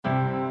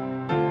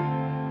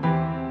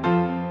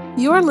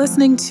You are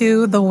listening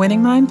to the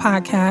Winning Mind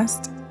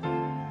Podcast.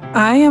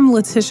 I am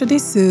Letitia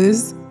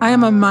D'Souza. I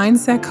am a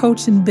mindset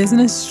coach and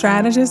business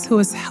strategist who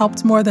has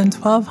helped more than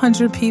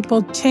 1,200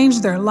 people change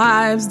their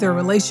lives, their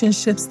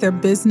relationships, their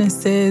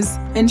businesses,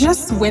 and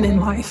just win in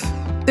life.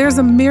 There's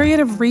a myriad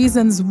of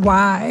reasons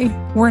why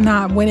we're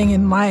not winning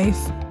in life.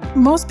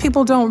 Most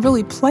people don't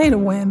really play to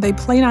win, they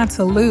play not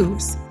to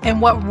lose.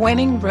 And what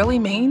winning really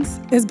means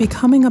is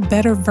becoming a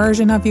better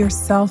version of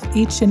yourself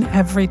each and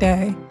every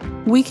day.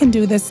 We can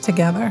do this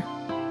together.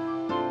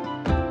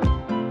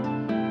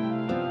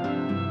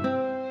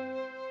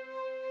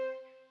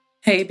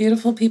 Hey,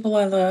 beautiful people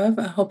I love.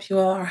 I hope you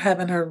all are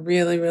having a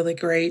really, really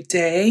great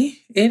day.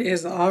 It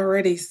is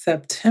already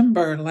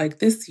September. Like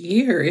this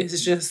year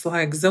is just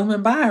like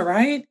zooming by,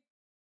 right?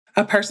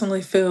 I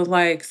personally feel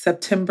like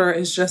September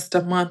is just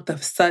a month of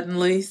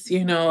suddenlies,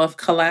 of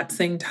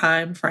collapsing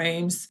time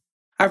frames.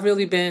 I've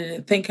really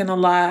been thinking a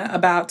lot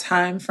about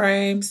time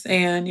frames,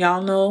 and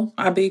y'all know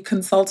I be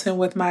consulting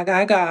with my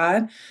guy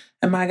God,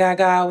 and my guy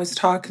God was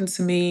talking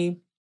to me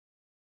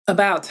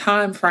about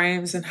time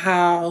frames and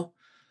how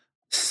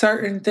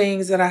certain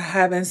things that I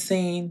haven't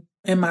seen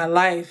in my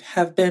life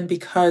have been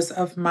because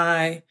of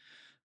my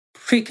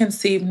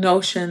preconceived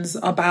notions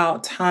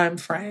about time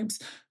frames.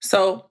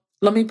 So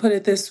let me put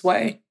it this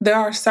way. There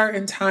are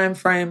certain time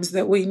frames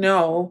that we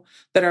know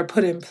that are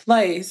put in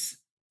place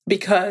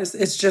because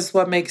it's just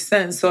what makes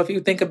sense. So if you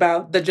think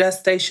about the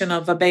gestation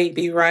of a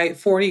baby, right?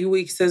 40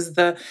 weeks is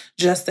the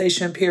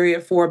gestation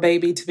period for a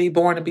baby to be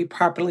born and be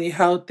properly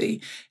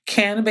healthy.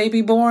 Can a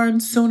baby born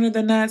sooner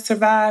than that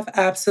survive?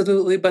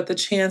 Absolutely, but the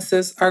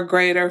chances are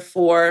greater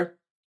for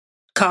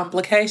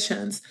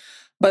complications.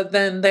 But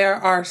then there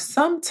are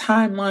some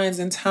timelines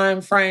and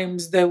time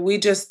frames that we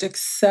just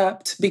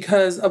accept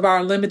because of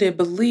our limited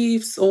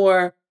beliefs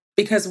or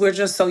because we're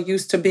just so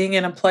used to being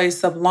in a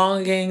place of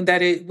longing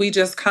that we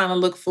just kind of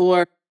look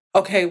for,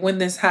 okay, when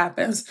this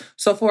happens.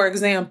 So for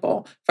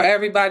example, for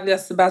everybody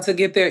that's about to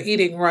get their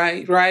eating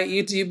right?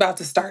 You about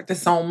to start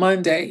this on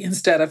Monday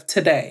instead of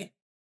today.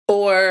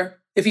 Or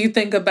if you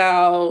think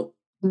about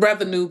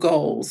revenue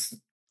goals,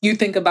 you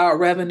think about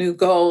revenue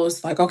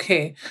goals like,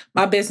 okay,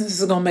 my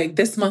business is going to make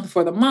this month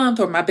for the month,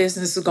 or my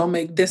business is going to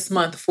make this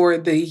month for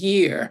the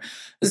year.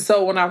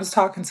 So when I was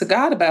talking to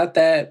God about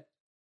that,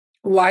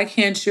 why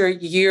can't your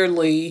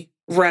yearly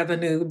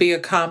revenue be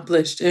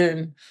accomplished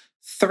in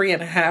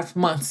 3.5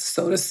 months,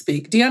 so to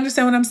speak? Do you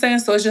understand what I'm saying?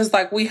 So it's just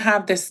like we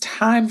have this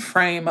time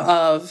frame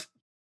of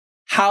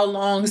how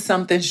long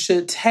something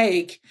should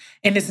take,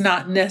 and it's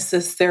not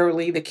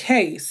necessarily the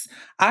case.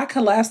 I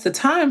collapsed the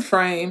time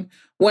frame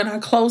when I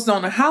closed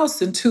on a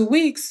house in 2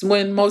 weeks,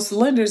 when most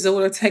lenders, it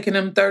would have taken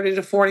them 30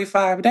 to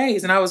 45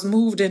 days. And I was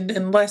moved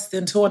in less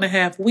than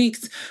 2.5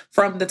 weeks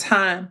from the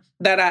time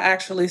that I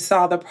actually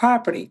saw the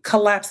property,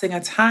 collapsing a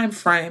time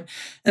frame.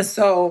 And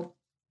so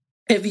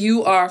if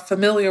you are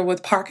familiar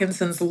with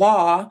Parkinson's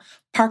law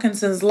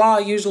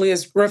usually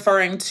is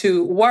referring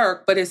to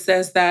work, but it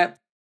says that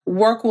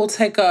work will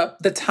take up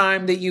the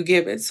time that you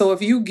give it. So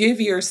if you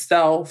give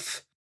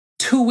yourself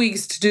 2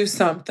 weeks to do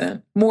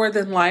something, more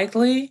than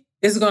likely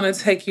it's going to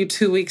take you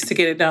 2 weeks to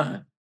get it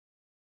done.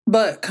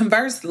 But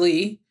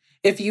conversely,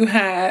 if you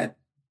had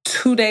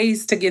 2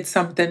 days to get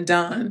something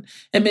done,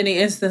 in many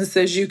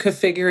instances, you could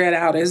figure it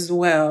out as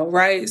well,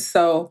 right?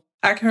 So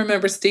I can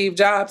remember Steve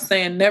Jobs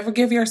saying, never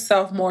give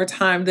yourself more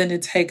time than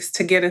it takes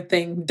to get a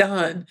thing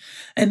done.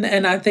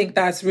 And I think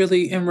that's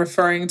really in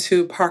referring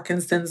to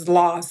Parkinson's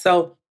law.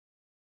 So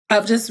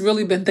I've just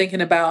really been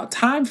thinking about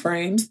time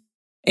frames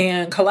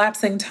and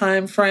collapsing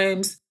time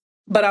frames,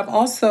 but I've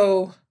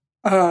also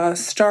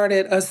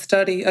started a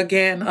study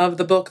again of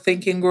the book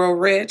Think and Grow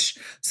Rich.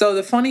 So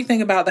the funny thing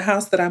about the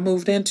house that I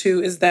moved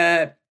into is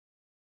that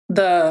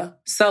the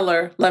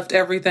seller left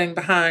everything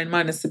behind,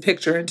 minus the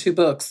picture and 2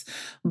 books.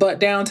 But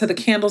down to the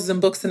candles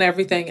and books and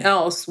everything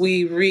else,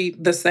 we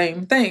read the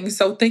same thing.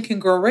 So Think and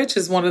Grow Rich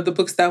is one of the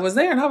books that was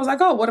there. And I was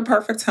like, oh, what a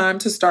perfect time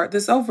to start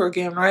this over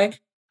again, right?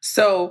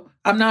 So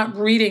I'm not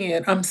reading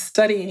it, I'm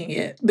studying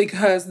it,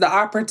 because the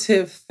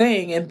operative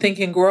thing in Think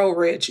and Grow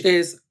Rich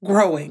is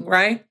growing,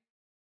 right?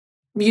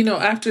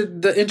 After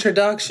the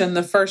introduction,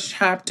 the first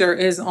chapter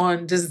is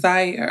on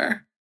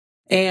desire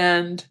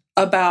and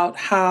about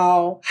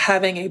how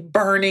having a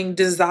burning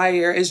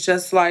desire is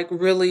just like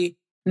really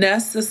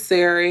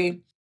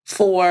necessary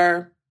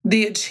for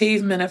the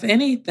achievement of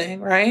anything,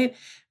 right?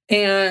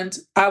 And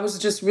I was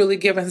just really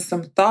giving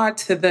some thought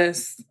to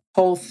this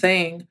whole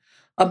thing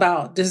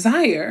about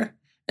desire.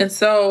 And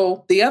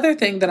so the other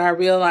thing that I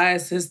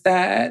realized is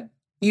that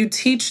you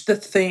teach the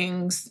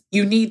things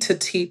you need to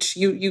teach.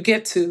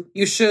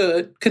 You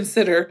should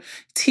consider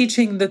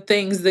teaching the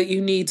things that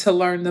you need to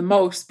learn the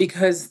most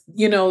because,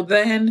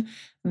 then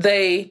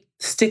they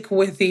stick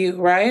with you,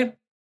 right?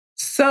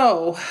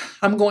 So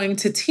I'm going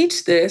to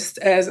teach this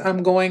as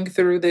I'm going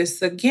through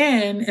this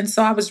again. And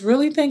so I was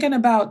really thinking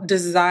about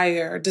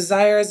desire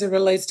as it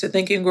relates to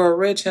Think and Grow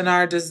Rich and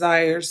our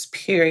desires,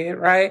 period,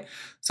 right?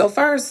 So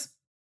first,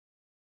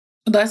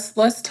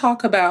 let's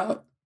talk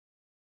about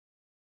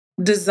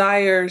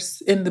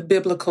desires in the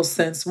biblical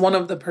sense, one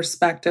of the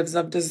perspectives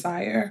of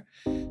desire.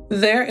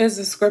 There is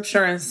a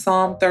scripture in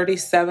Psalm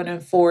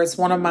 37:4. It's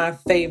one of my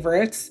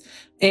favorites.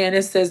 And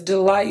it says,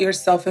 delight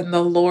yourself in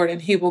the Lord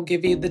and he will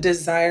give you the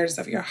desires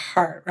of your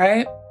heart,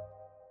 right?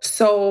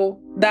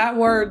 So that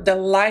word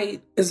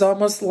delight is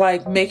almost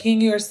like making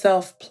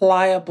yourself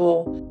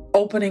pliable,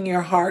 opening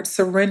your heart,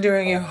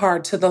 surrendering your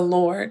heart to the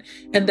Lord.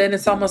 And then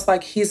it's almost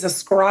like he's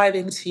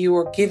ascribing to you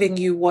or giving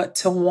you what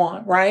to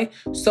want, right?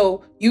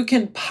 So you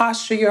can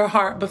posture your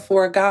heart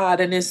before God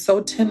and it's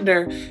so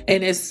tender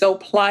and it's so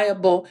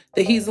pliable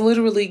that he's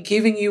literally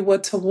giving you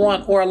what to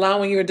want or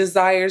allowing your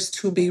desires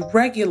to be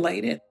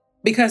regulated.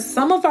 Because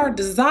some of our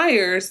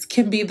desires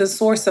can be the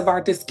source of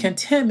our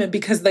discontentment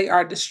because they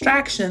are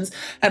distractions.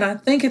 And I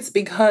think it's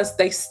because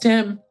they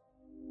stem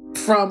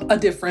from a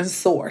different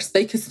source.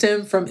 They could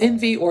stem from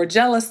envy or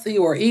jealousy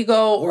or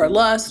ego or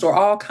lust or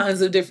all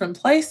kinds of different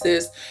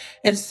places.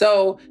 And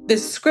so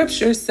this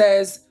scripture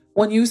says,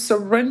 when you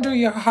surrender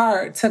your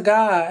heart to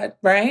God,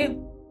 right,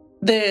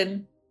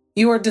 then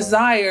your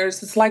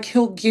desires, it's like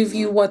he'll give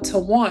you what to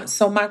want.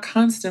 So my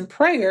constant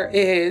prayer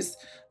is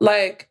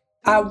like,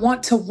 I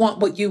want to want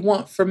what you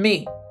want for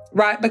me,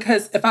 right?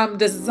 Because if I'm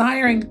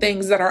desiring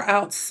things that are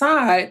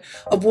outside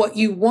of what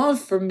you want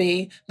for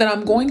me, then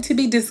I'm going to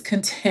be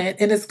discontent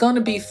and it's going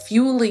to be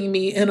fueling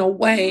me in a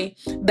way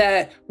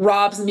that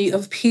robs me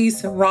of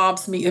peace and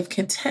robs me of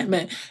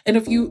contentment. And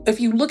if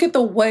you look at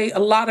the way a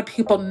lot of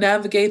people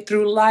navigate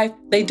through life,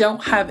 they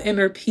don't have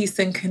inner peace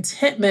and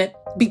contentment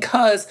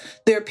because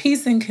their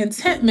peace and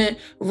contentment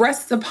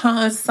rests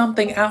upon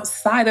something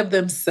outside of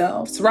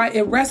themselves, right?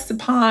 It rests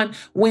upon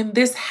when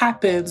this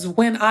happens,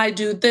 when I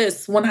do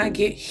this, when I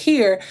get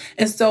here.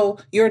 And so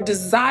your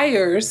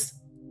desires,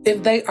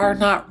 if they are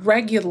not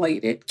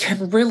regulated,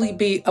 can really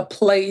be a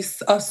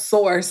place, a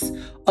source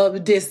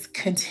of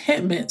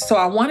discontentment. So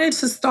I wanted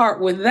to start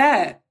with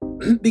that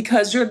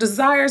because your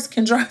desires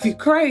can drive you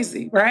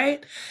crazy,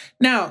 right?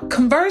 Now,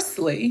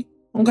 conversely,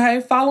 okay,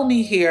 follow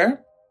me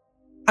here.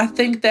 I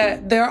think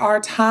that there are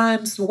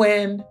times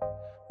when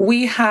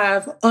we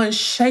have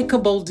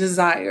unshakable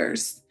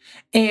desires.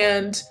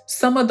 And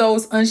some of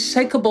those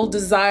unshakable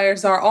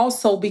desires are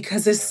also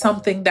because it's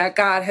something that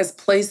God has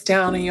placed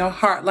down in your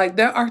heart. Like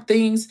there are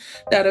things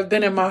that have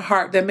been in my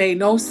heart that made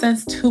no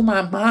sense to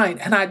my mind.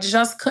 And I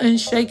just couldn't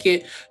shake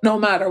it no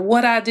matter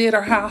what I did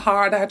or how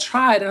hard I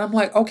tried. And I'm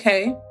like,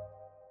 okay,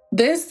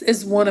 this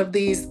is one of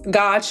these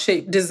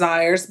God-shaped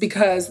desires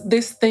because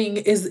this thing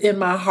is in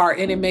my heart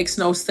and it makes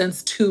no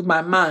sense to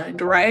my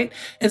mind, right?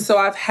 And so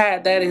I've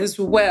had that as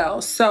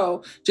well.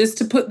 So just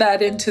to put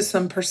that into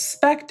some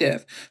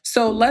perspective.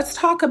 So let's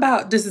talk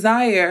about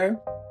desire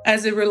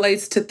as it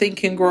relates to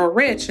Think and Grow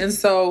Rich. And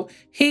so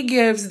he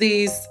gives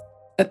these,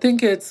 I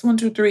think it's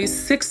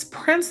 6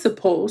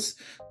 principles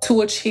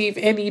to achieve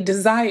any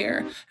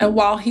desire. And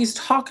while he's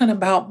talking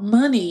about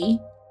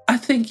money, I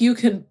think you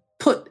can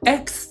put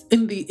X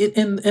in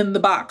the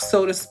box,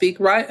 so to speak,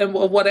 right? And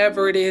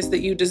whatever it is that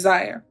you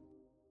desire.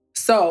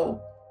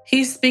 So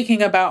he's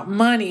speaking about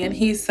money and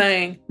he's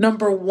saying,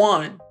 number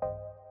 1,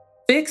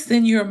 fix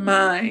in your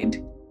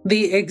mind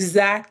the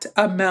exact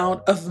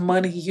amount of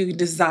money you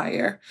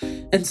desire.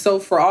 And so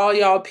for all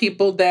y'all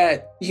people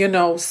that,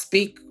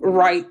 speak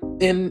right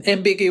in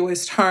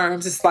ambiguous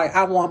terms, it's like,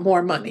 I want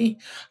more money.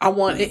 I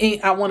want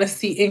to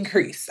see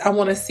increase. I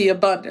want to see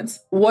abundance.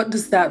 What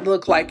does that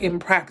look like in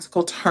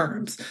practical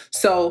terms?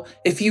 So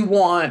if you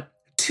want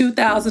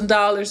 $2,000,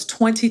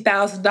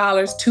 $20,000,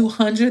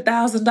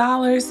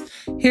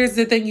 $200,000, here's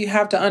the thing you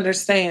have to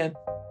understand.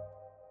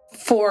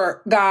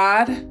 For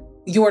God,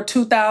 your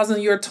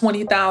 2,000, your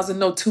 20,000,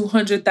 no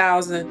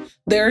 200,000.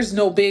 There's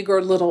no big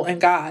or little in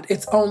God.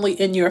 It's only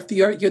in your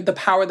the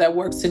power that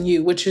works in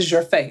you, which is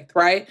your faith,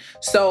 right?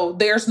 So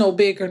there's no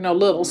big or no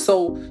little.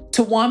 So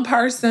to one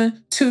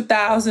person,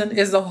 2,000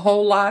 is a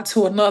whole lot.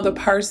 To another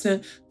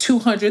person,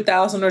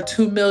 200,000 or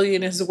 2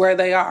 million is where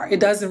they are. It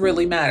doesn't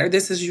really matter.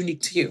 This is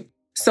unique to you.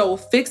 So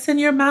fix in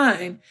your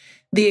mind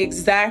the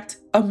exact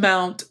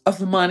amount of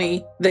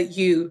money that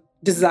you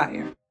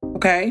desire.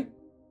 Okay?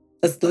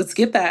 Let's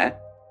get that.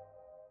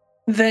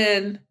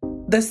 Then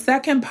the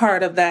second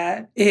part of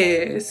that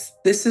is,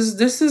 this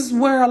is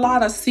where a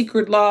lot of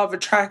secret law of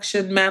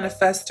attraction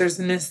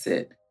manifestors miss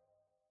it.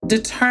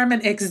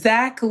 Determine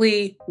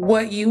exactly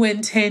what you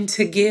intend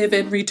to give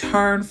in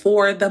return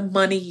for the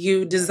money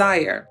you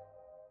desire.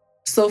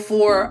 So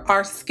for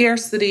our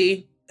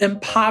scarcity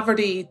and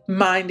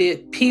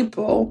poverty-minded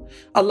people,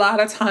 a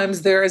lot of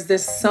times there is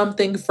this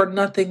something for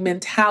nothing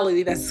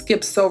mentality that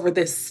skips over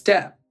this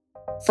step.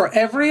 For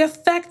every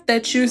effect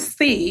that you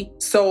see,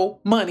 so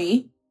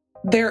money,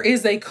 there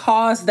is a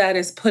cause that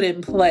is put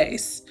in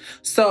place.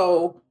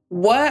 So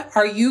what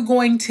are you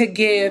going to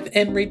give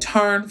in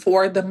return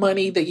for the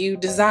money that you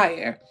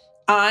desire?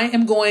 I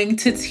am going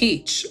to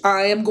teach.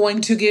 I am going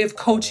to give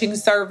coaching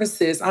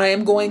services. I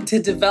am going to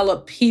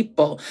develop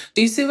people.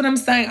 Do you see what I'm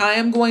saying? I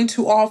am going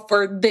to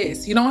offer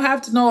this. You don't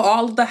have to know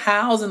all of the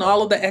hows and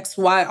all of the X,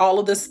 Y, all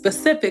of the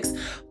specifics,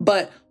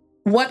 but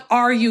What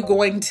are you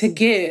going to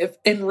give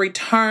in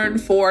return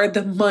for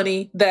the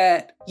money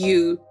that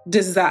you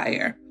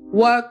desire?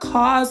 What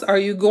cause are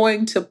you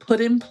going to put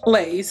in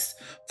place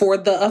for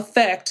the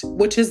effect,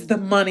 which is the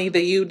money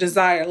that you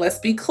desire? Let's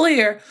be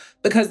clear,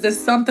 because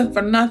this something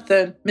for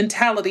nothing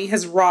mentality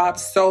has robbed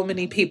so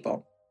many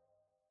people.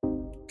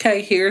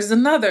 Okay, here's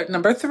another,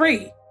 number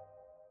 3.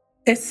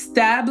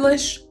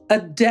 Establish a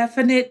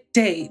definite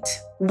date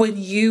when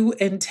you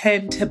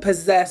intend to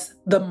possess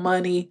the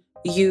money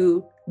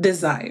you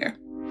desire.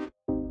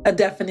 A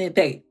definite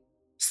date.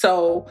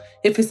 So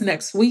if it's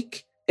next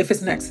week, if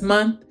it's next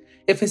month,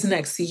 if it's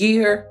next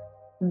year,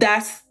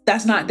 that's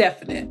not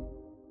definite.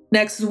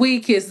 Next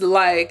week is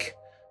like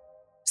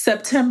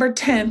September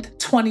 10th,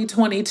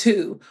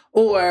 2022,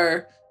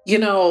 or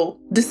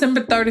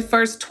December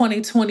 31st,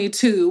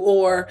 2022,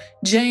 or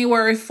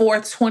January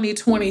 4th,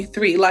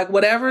 2023, like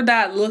whatever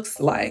that looks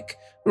like,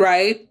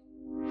 right?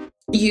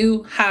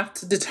 You have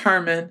to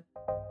determine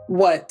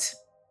what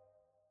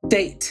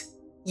date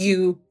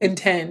you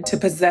intend to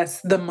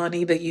possess the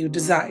money that you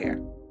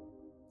desire.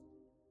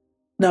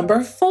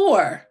 Number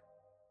 4,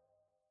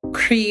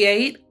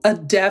 create a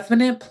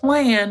definite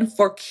plan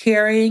for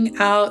carrying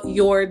out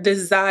your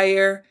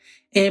desire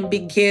and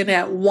begin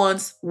at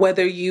once,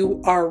 whether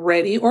you are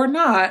ready or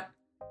not,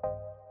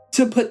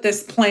 to put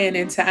this plan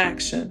into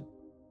action.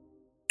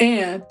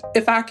 And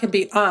if I can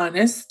be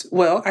honest,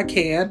 well, I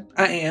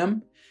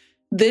am.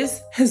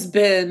 This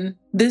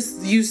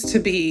used to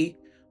be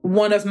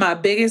one of my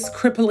biggest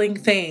crippling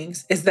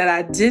things, is that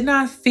I did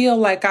not feel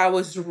like I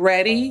was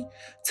ready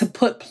to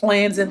put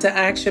plans into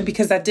action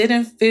because I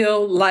didn't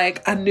feel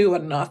like I knew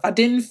enough. I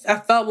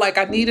felt like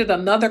I needed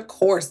another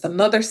course,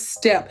 another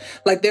step,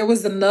 like there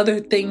was another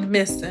thing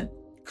missing.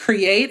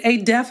 Create a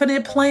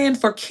definite plan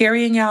for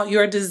carrying out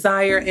your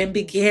desire and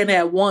begin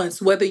at once,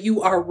 whether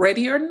you are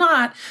ready or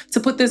not to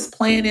put this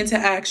plan into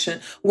action,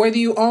 whether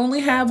you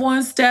only have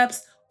one step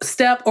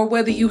or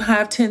whether you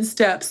have 10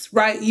 steps,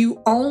 right?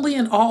 You only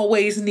and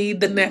always need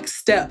the next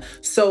step.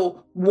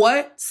 So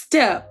what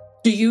step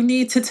do you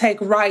need to take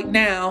right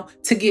now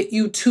to get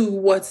you to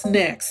what's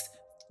next?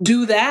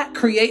 Do that,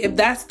 create. If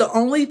that's the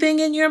only thing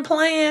in your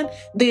plan,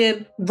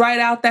 then write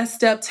out that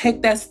step,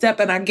 take that step,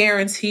 and I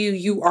guarantee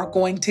you are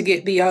going to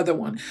get the other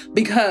one,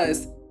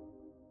 because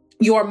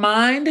your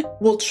mind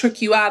will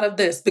trick you out of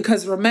this.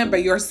 Because remember,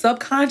 your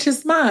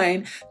subconscious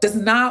mind does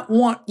not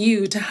want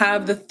you to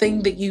have the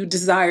thing that you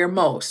desire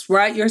most,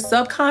 right? Your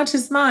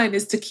subconscious mind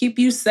is to keep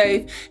you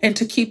safe and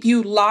to keep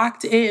you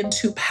locked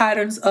into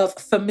patterns of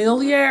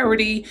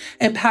familiarity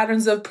and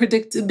patterns of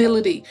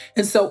predictability.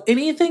 And so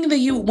anything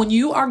when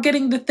you are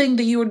getting the thing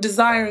that you are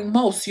desiring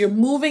most, you're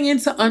moving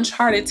into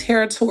uncharted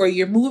territory,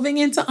 you're moving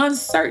into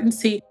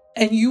uncertainty,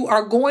 and you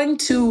are going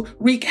to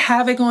wreak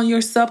havoc on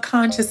your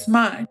subconscious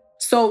mind.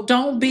 So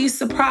don't be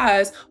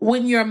surprised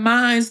when your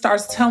mind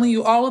starts telling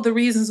you all of the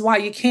reasons why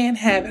you can't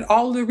have it,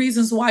 all of the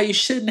reasons why you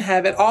shouldn't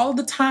have it, all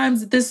the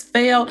times that this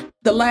failed,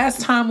 the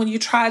last time when you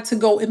tried to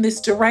go in this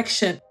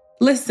direction.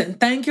 Listen,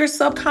 thank your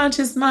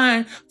subconscious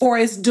mind for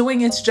it's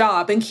doing its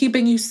job and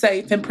keeping you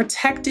safe and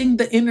protecting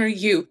the inner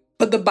you.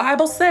 But the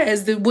Bible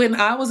says that when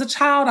I was a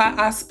child,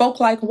 I spoke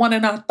like one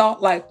and I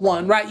thought like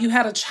one, right? You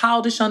had a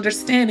childish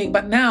understanding,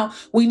 but now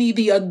we need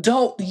the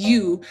adult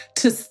you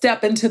to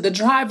step into the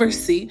driver's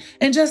seat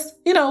and just,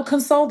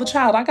 console the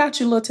child. I got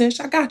you,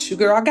 Latish. I got you,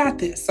 girl. I got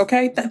this,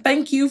 okay?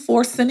 Thank you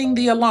for sounding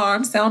the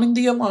alarm,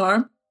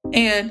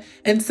 and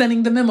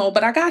sending the memo,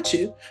 but I got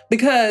you,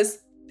 because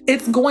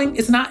it's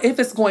not if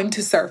it's going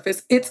to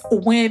surface, it's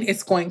when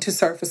it's going to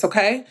surface,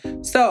 okay?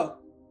 So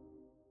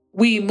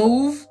we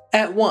move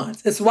at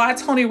once. It's why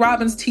Tony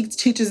Robbins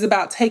teaches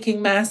about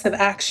taking massive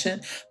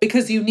action,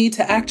 because you need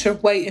to act your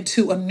way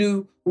into a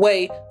new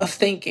way of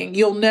thinking.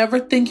 You'll never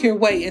think your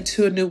way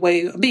into a new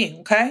way of being,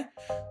 okay?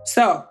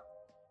 So,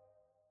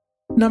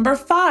 number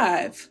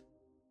 5,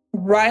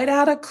 write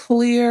out a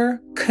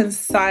clear,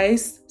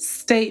 concise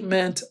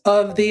statement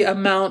of the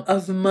amount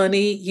of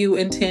money you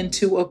intend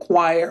to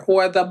acquire,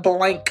 or the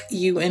blank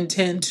you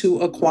intend to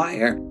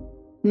acquire.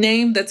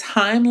 Name the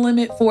time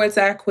limit for its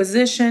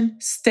acquisition,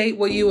 state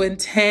what you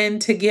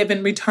intend to give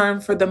in return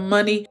for the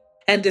money,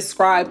 and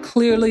describe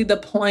clearly the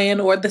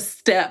plan or the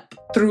step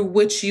through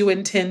which you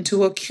intend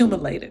to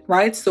accumulate it,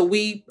 right? So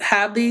we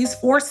have these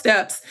 4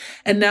 steps,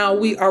 and now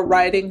we are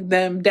writing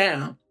them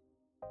down.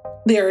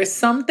 There is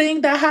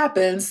something that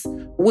happens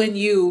when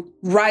you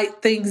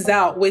write things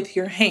out with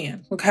your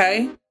hand,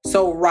 okay?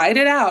 So write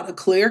it out, a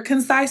clear,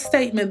 concise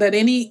statement that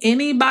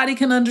anybody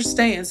can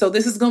understand. So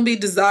this is going to be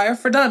Desire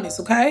for Dummies,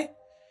 okay?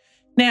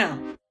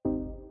 Now,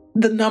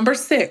 the number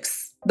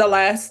 6, the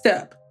last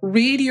step,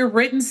 read your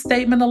written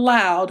statement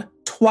aloud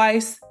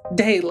twice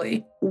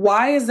daily.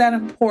 Why is that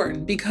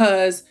important?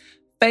 Because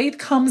faith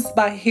comes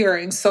by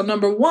hearing. So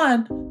number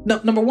one,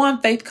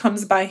 faith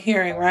comes by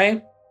hearing,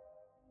 right?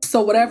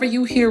 So whatever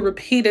you hear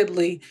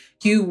repeatedly,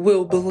 you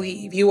will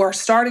believe. You are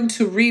starting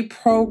to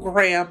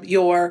reprogram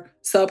your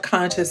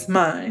subconscious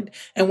mind.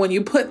 And when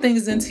you put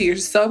things into your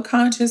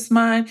subconscious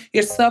mind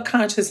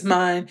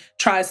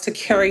tries to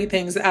carry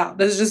things out.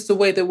 That's just the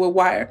way that we're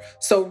wired.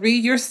 So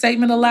read your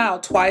statement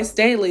aloud twice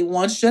daily,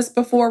 once just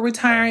before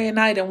retiring at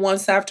night and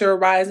once after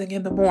arising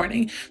in the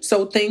morning.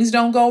 So things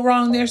don't go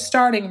wrong, they're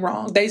starting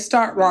wrong. They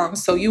start wrong.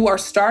 So you are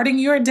starting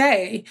your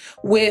day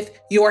with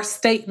your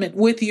statement,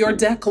 with your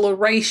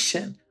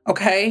declaration.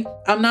 Okay,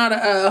 I'm not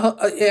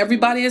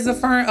everybody is a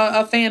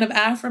fan of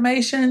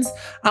affirmations.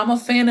 I'm a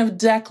fan of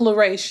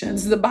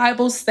declarations. The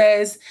Bible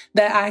says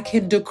that I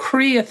can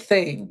decree a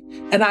thing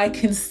and I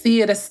can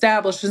see it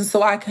established. And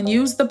so I can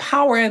use the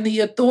power and the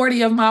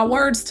authority of my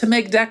words to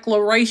make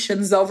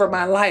declarations over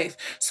my life.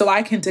 So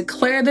I can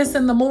declare this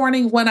in the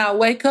morning when I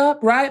wake up,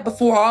 right?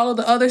 Before all of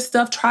the other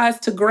stuff tries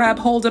to grab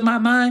hold of my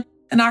mind.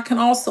 And I can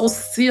also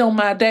seal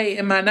my day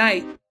and my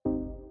night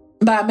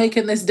by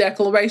making this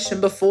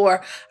declaration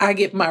before I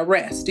get my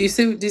rest. Do you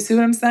see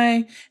what I'm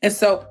saying? And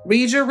so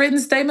read your written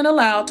statement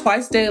aloud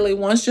twice daily,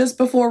 once just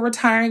before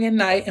retiring at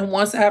night and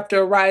once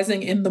after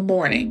arising in the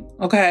morning,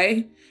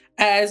 okay?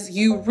 As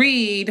you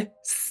read,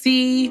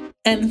 see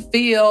and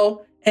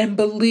feel and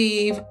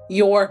believe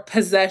your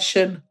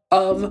possession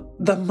of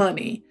the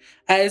money.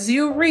 As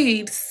you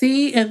read,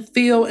 see and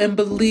feel and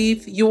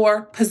believe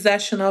your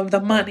possession of the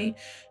money.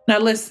 Now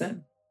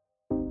listen,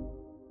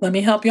 let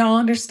me help y'all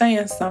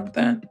understand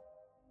something.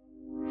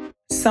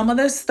 Some of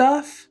this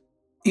stuff,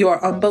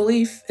 your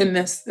unbelief in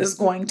this is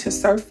going to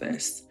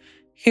surface.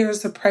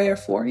 Here's a prayer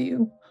for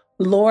you.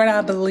 Lord,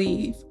 I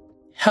believe.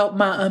 Help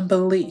my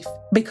unbelief.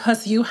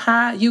 Because you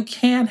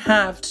can't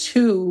have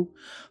two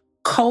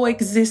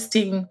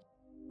coexisting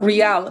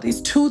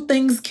realities. Two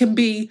things can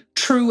be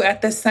true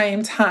at the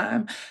same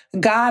time.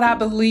 God, I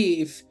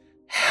believe.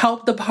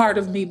 Help the part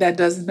of me that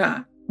does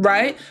not.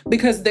 Right?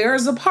 Because there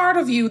is a part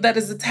of you that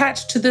is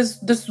attached to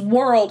this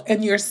world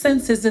and your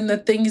senses and the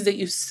things that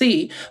you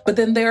see. But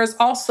then there's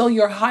also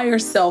your higher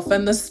self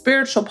and the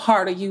spiritual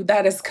part of you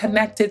that is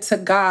connected to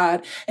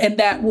God and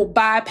that will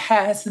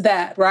bypass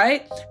that,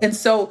 right? And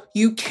so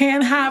you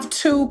can't have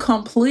two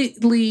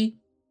completely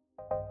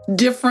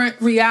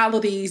different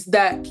realities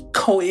that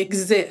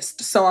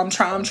coexist. So I'm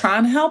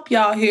trying to help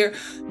y'all here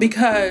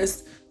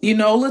because,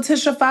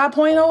 Letitia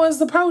 5.0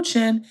 is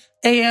approaching.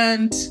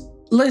 And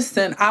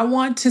listen, I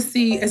want to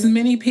see as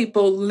many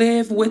people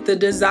live with the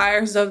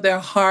desires of their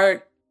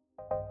heart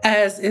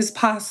as is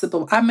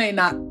possible. I may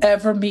not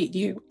ever meet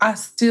you. I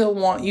still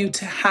want you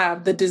to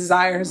have the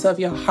desires of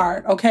your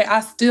heart, okay?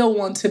 I still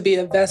want to be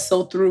a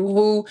vessel through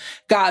who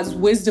God's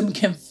wisdom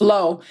can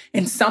flow.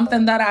 And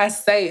something that I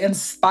say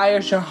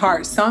inspires your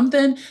heart.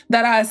 Something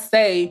that I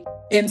say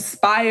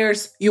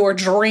inspires your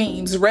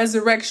dreams,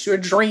 resurrects your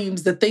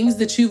dreams, the things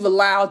that you've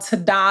allowed to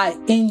die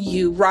in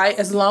you, right?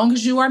 As long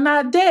as you are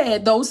not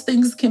dead, those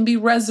things can be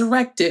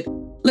resurrected.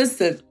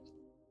 Listen,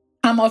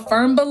 I'm a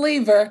firm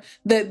believer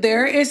that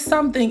there is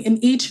something in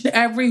each and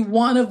every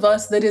one of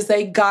us that is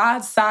a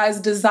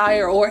God-sized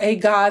desire or a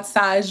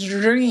God-sized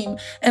dream.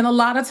 And a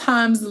lot of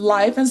times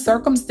life and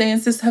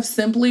circumstances have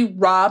simply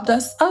robbed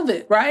us of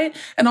it, right?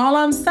 And all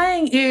I'm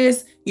saying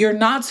is you're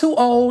not too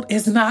old.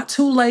 It's not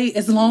too late.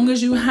 As long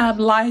as you have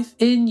life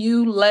in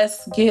you,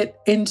 let's get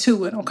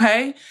into it,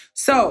 okay?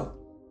 So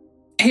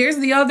here's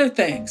the other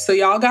thing. So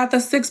y'all got the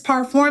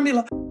 6-part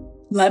formula.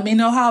 Let me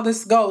know how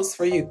this goes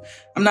for you.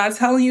 I'm not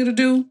telling you to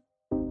do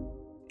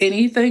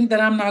anything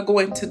that I'm not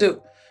going to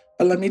do.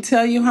 But let me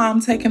tell you how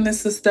I'm taking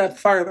this a step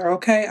further,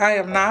 okay? I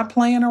am not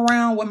playing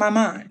around with my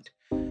mind.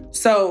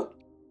 So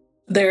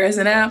there is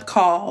an app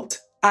called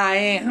I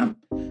Am.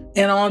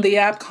 And on the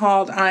app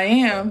called I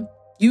Am,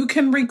 you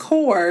can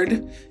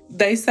record,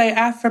 they say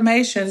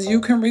affirmations,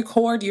 you can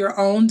record your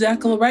own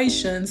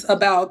declarations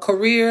about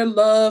career,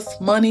 love,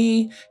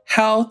 money,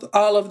 health,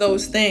 all of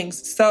those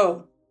things.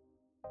 So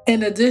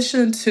in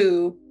addition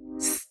to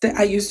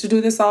I used to do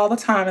this all the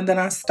time and then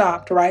I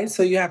stopped, right?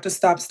 So you have to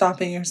stop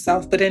stopping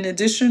yourself. But in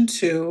addition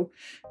to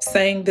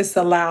saying this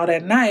aloud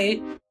at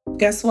night,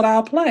 guess what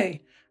I'll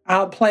play?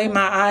 I'll play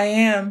my I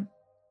Am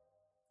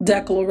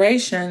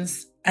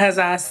declarations as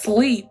I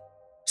sleep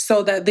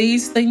so that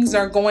these things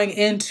are going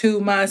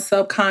into my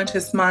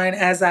subconscious mind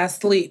as I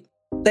sleep.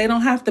 They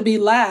don't have to be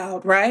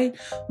loud, right?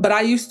 But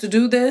I used to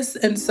do this.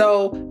 And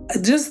so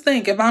just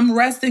think, if I'm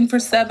resting for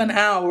 7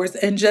 hours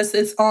and just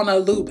it's on a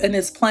loop and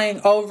it's playing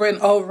over and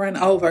over and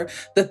over,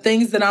 the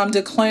things that I'm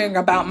declaring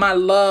about my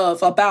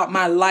love, about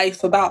my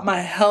life, about my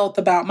health,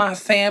 about my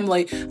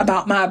family,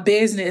 about my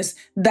business,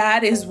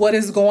 that is what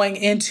is going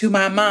into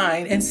my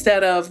mind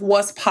instead of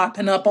what's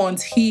popping up on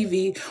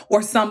TV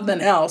or something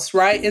else,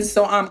 right? And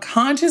so I'm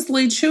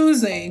consciously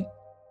choosing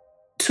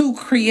to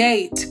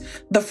create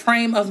the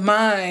frame of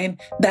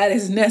mind that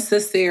is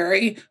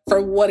necessary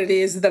for what it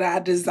is that I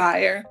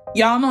desire.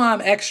 Y'all know I'm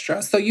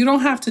extra, so you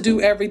don't have to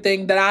do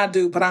everything that I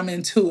do, but I'm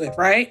into it,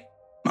 right?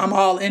 I'm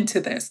all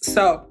into this.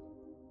 So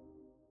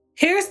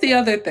here's the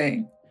other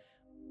thing.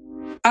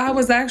 I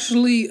was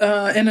actually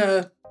in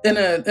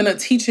a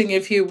teaching,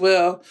 if you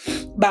will,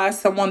 by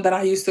someone that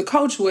I used to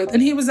coach with,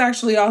 and he was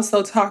actually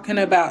also talking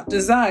about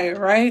desire,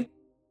 right?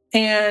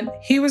 And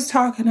he was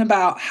talking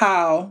about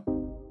how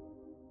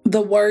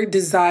the word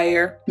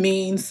desire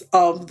means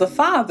of the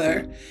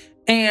Father.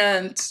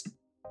 And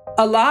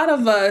a lot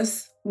of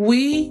us,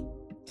 we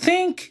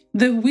think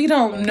that we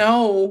don't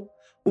know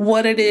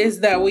what it is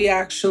that we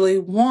actually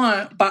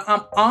want, but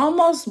I'm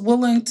almost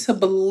willing to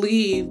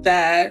believe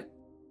that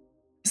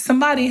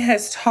somebody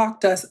has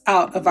talked us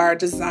out of our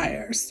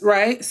desires,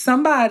 right?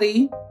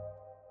 Somebody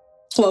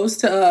close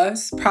to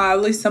us,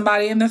 probably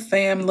somebody in the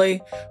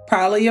family,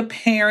 probably a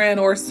parent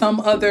or some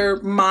other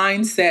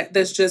mindset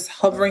that's just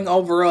hovering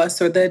over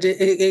us or that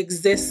it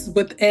exists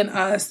within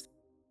us,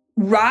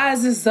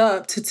 rises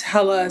up to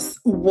tell us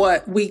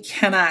what we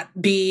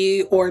cannot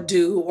be or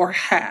do or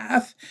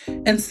have.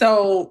 And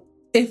so,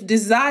 if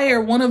desire,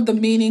 one of the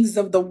meanings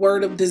of the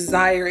word of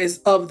desire is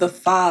of the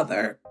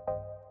Father,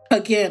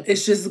 again,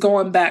 it's just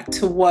going back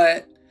to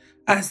what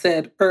I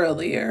said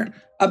earlier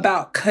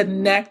about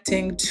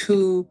connecting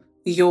to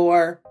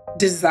your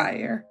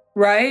desire,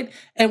 right?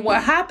 And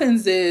what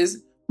happens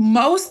is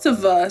most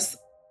of us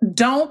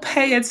don't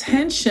pay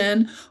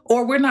attention,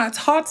 or we're not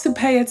taught to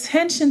pay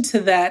attention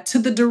to that, to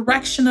the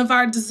direction of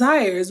our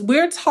desires.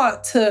 We're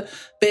taught to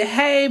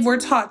behave, we're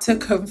taught to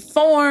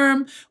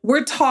conform,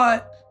 we're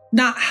taught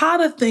not how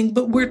to think,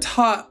 but we're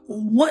taught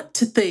what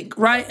to think,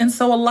 right? And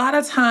so a lot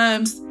of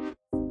times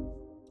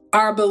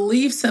our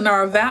beliefs and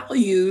our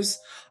values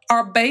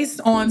are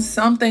based on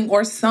something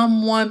or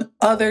someone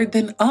other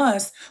than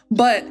us.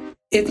 But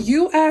if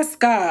you ask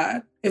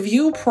God, if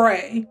you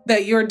pray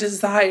that your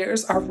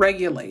desires are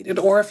regulated,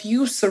 or if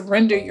you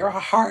surrender your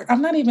heart,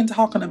 I'm not even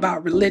talking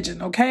about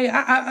religion, okay?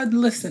 I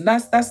listen,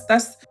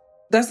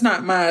 that's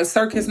not my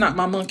circus, not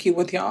my monkey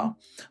with y'all.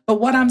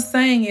 But what I'm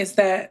saying is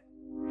that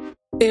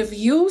if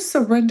you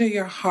surrender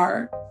your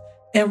heart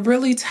and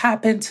really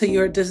tap into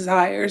your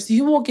desires,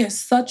 you will get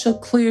such a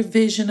clear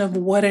vision of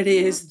what it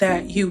is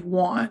that you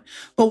want.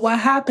 But what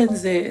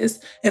happens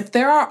is, if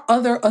there are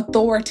other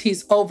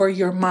authorities over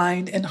your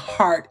mind and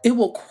heart, it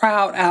will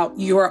crowd out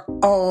your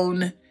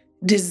own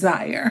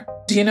desire.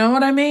 Do you know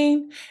what I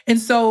mean? And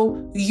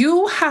so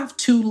you have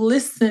to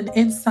listen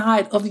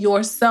inside of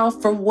yourself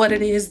for what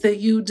it is that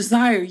you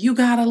desire. You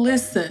got to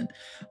listen.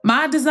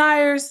 My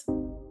desires,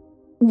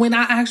 when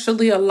I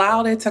actually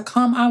allowed it to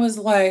come, I was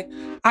like,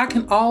 I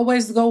can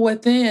always go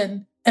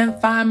within and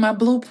find my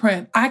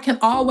blueprint. I can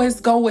always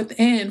go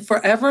within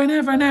forever and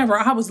ever and ever.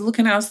 I was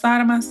looking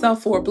outside of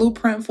myself for a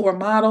blueprint, for a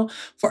model,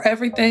 for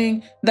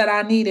everything that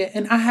I needed.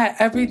 And I had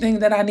everything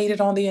that I needed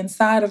on the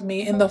inside of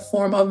me in the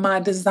form of my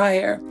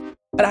desire.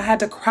 But I had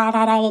to crowd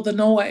out all of the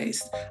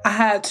noise. I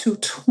had to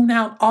tune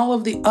out all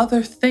of the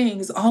other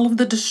things, all of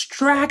the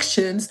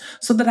distractions,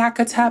 so that I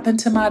could tap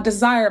into my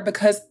desire.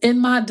 Because in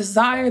my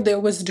desire, there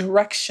was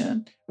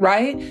direction,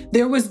 right?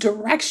 There was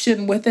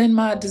direction within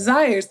my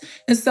desires.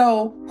 And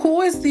so,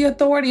 who is the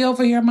authority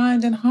over your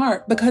mind and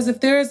heart? Because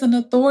if there is an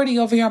authority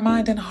over your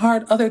mind and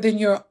heart other than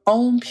your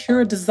own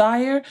pure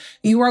desire,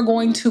 you are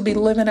going to be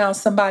living out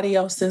somebody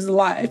else's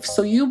life.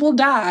 So you will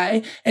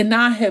die and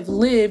not have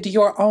lived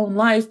your own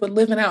life, but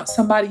living out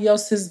somebody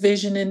else's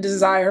vision and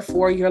desire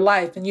for your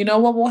life. And you know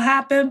what will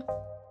happen?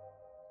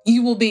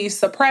 You will be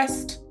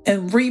suppressed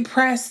and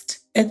repressed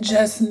and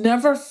just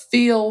never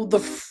feel the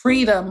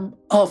freedom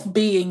of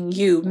being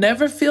you.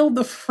 Never feel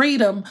the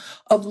freedom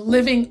of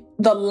living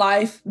the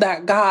life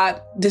that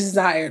God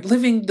desired,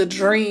 living the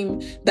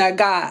dream that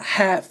God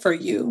had for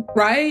you,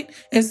 right?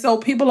 And so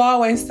people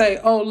always say,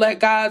 oh, let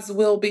God's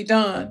will be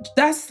done.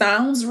 That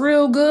sounds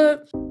real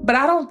good, but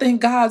I don't think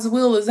God's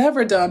will is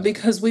ever done,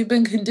 because we've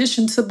been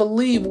conditioned to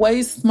believe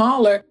way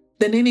smaller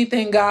than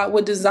anything God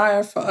would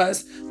desire for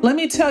us. Let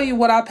me tell you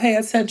what I pay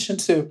attention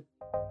to.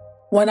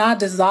 When I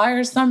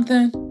desire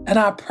something and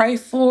I pray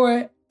for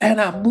it and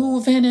I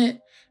move in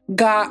it,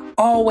 God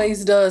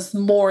always does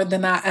more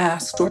than I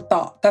asked or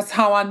thought. That's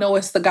how I know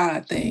it's the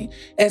God thing.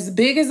 As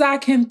big as I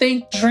can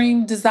think,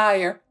 dream,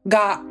 desire,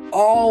 God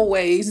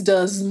always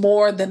does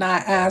more than I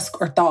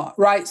ask or thought,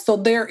 right? So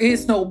there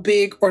is no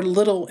big or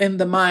little in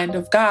the mind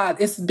of God.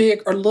 It's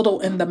big or little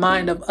in the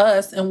mind of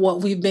us and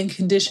what we've been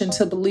conditioned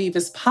to believe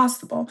is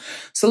possible.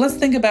 So let's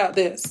think about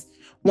this.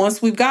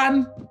 Once we've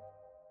gotten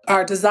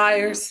our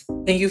desires,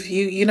 and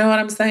you know what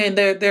I'm saying?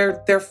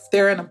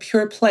 They're in a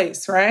pure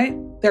place, right?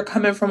 They're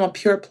coming from a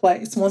pure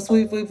place. Once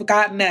we've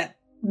gotten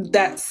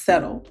that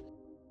settled,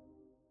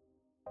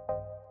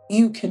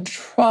 you can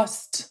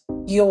trust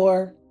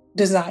your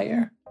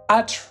desire.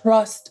 I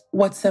trust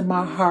what's in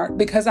my heart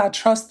because I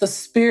trust the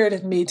Spirit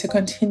in me to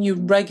continue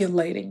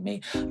regulating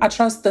me. I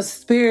trust the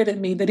Spirit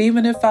in me that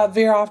even if I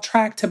veer off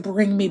track, to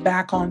bring me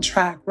back on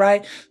track,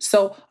 right?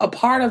 So a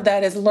part of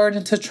that is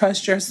learning to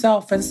trust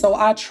yourself. And so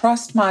I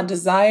trust my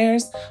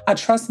desires. I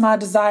trust my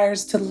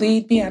desires to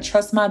lead me. I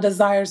trust my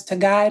desires to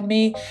guide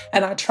me.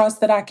 And I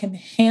trust that I can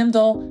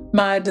handle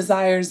my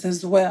desires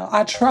as well.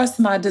 I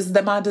trust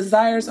that my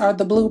desires are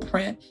the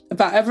blueprint. If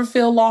I ever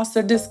feel lost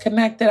or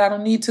disconnected, I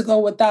don't need to go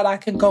with that. I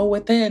can go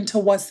within to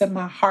what's in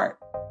my heart.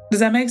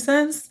 Does that make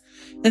sense?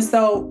 And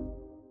so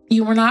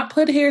You were not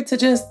put here to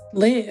just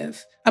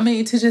live.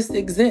 To just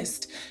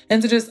exist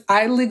and to just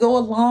idly go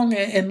along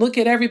and look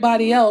at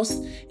everybody else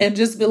and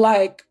just be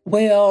like,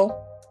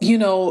 well,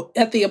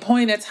 at the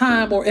appointed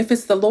time, or if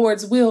it's the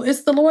Lord's will,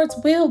 it's the Lord's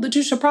will that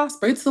you should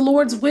prosper. It's the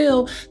Lord's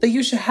will that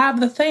you should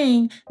have the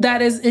thing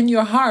that is in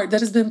your heart,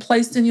 that has been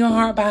placed in your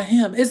heart by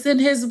Him. It's in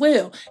His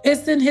will.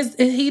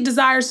 He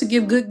desires to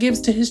give good gifts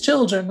to His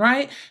children,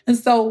 right? And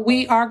so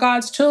we are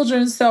God's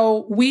children.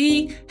 So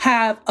we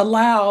have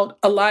allowed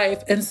a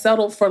life and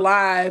settled for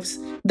lives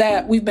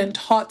that we've been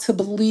taught to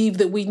believe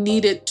that we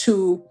needed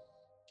to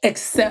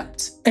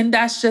accept. And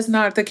that's just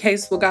not the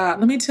case with God.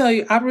 Let me tell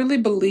you, I really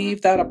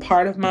believe that a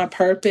part of my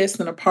purpose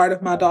and a part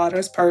of my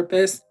daughter's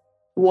purpose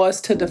was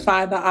to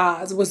defy the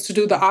odds, was to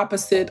do the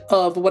opposite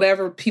of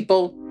whatever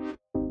people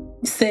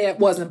said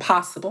wasn't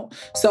possible.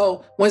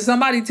 So when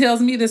somebody tells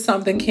me that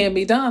something can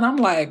be done, I'm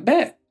like,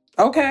 bet.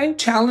 Okay,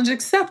 challenge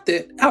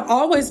accepted. I've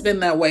always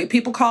been that way.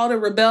 People call it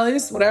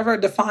rebellious, whatever,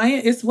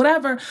 defiant, it's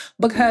whatever.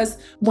 Because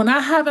when I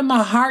have in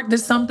my heart that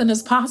something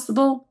is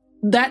possible,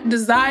 that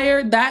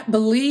desire, that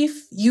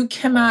belief, you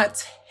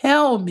cannot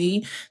tell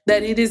me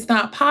that it is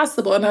not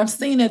possible. And I've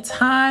seen it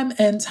time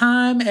and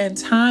time and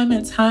time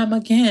and time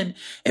again.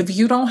 If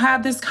you don't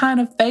have this kind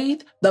of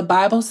faith, the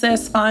Bible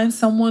says find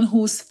someone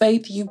whose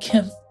faith you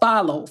can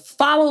follow.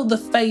 Follow the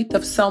faith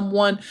of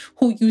someone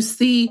who you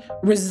see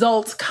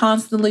results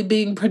constantly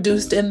being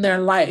produced in their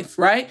life,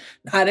 right?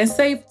 I didn't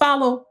say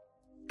follow.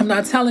 I'm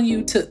not telling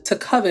you to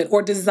covet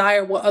or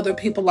desire what other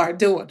people are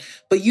doing,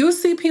 but you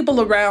see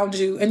people around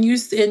you and you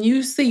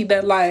see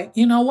that, like,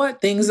 you know what?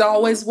 Things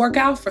always work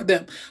out for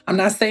them. I'm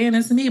not saying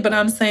it's me, but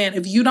I'm saying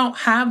if you don't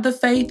have the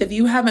faith, if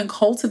you haven't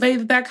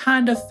cultivated that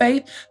kind of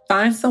faith,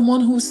 find someone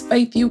whose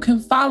faith you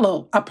can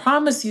follow. I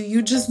promise you,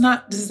 you are just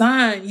not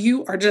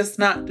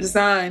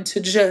designed to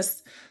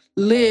just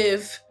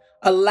live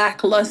a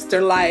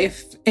lackluster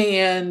life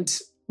and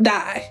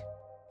die.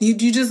 You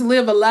just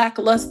live a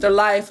lackluster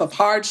life of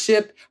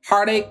hardship,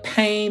 heartache,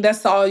 pain.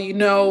 That's all you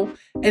know.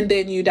 And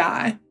then you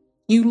die.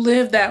 You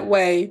live that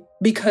way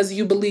because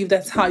you believe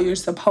that's how you're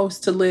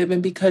supposed to live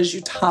and because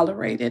you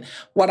tolerate it.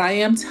 What I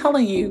am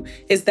telling you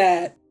is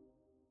that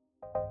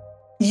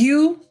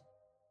you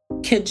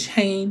can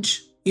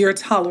change your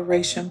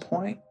toleration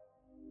point.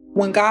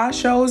 When God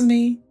shows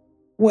me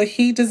what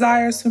He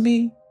desires for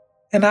me,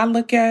 and I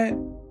look at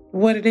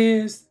what it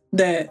is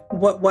that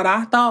what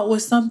I thought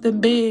was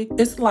something big,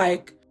 it's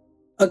like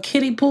a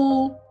kiddie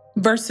pool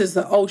versus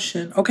the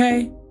ocean,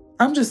 okay?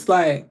 I'm just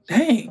like,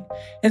 dang.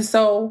 And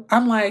so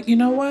I'm like, you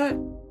know what?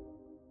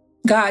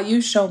 God,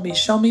 you show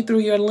me through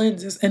your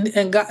lenses.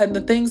 And God, and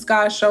the things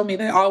God showed me,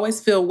 they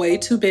always feel way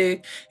too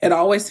big. It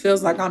always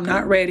feels like I'm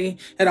not ready.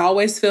 It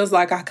always feels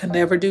like I could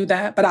never do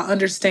that. But I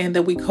understand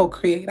that we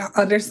co-create. I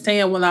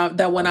understand when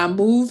I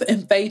move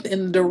in faith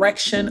in the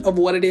direction of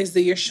what it is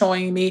that you're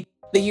showing me,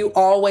 that you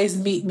always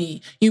meet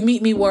me. You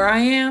meet me where I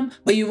am,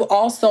 but you've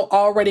also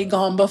already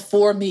gone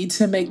before me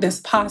to make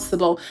this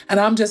possible. And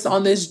I'm just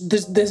on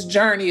this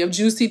journey of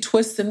juicy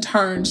twists and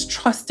turns,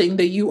 trusting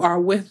that you are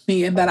with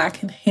me and that I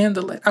can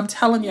handle it. I'm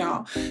telling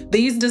y'all,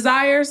 these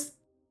desires,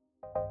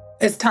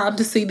 it's time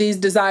to see these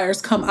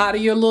desires come out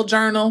of your little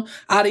journal,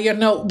 out of your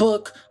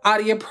notebook, out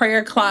of your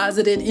prayer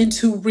closet and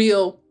into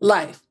real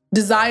life.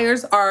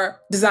 Desires are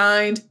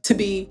designed to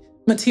be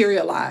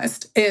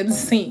materialized and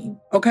seen,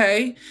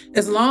 okay?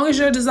 As long as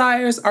your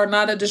desires are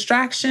not a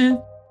distraction,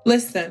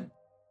 listen,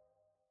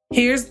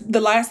 here's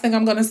the last thing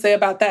I'm going to say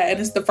about that, and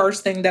it's the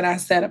first thing that I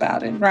said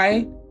about it,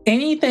 right?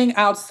 Anything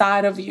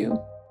outside of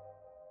you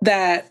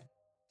that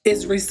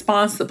is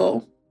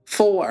responsible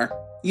for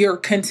your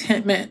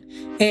contentment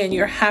and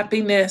your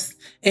happiness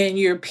and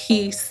your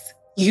peace,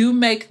 you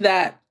make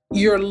that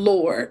your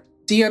Lord.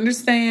 Do you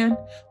understand?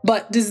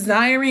 But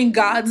desiring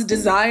God's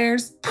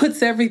desires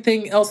puts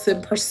everything else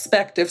in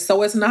perspective.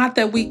 So it's not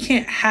that we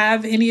can't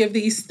have any of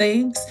these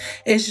things.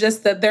 It's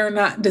just that they're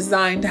not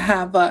designed to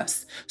have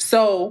us.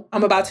 So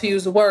I'm about to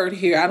use a word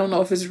here. I don't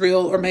know if it's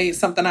real or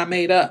something I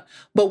made up.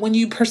 But when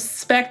you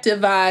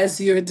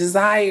perspectivize your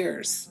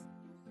desires,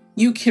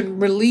 you can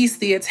release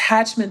the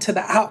attachment to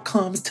the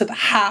outcomes, to the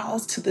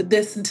hows, to the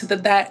this and to the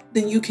that.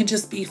 Then you can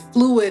just be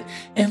fluid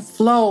and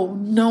flow,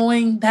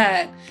 knowing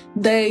that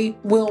they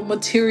will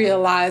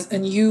materialize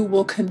and you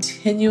will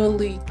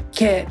continually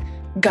get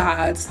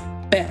God's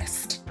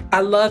best.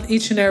 I love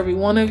each and every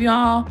one of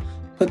y'all.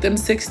 Put them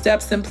 6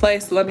 steps in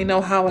place. Let me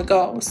know how it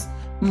goes.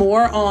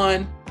 More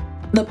on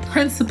the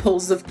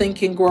principles of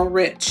Think and Grow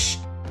Rich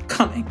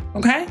coming,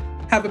 okay?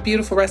 Have a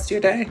beautiful rest of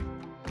your day.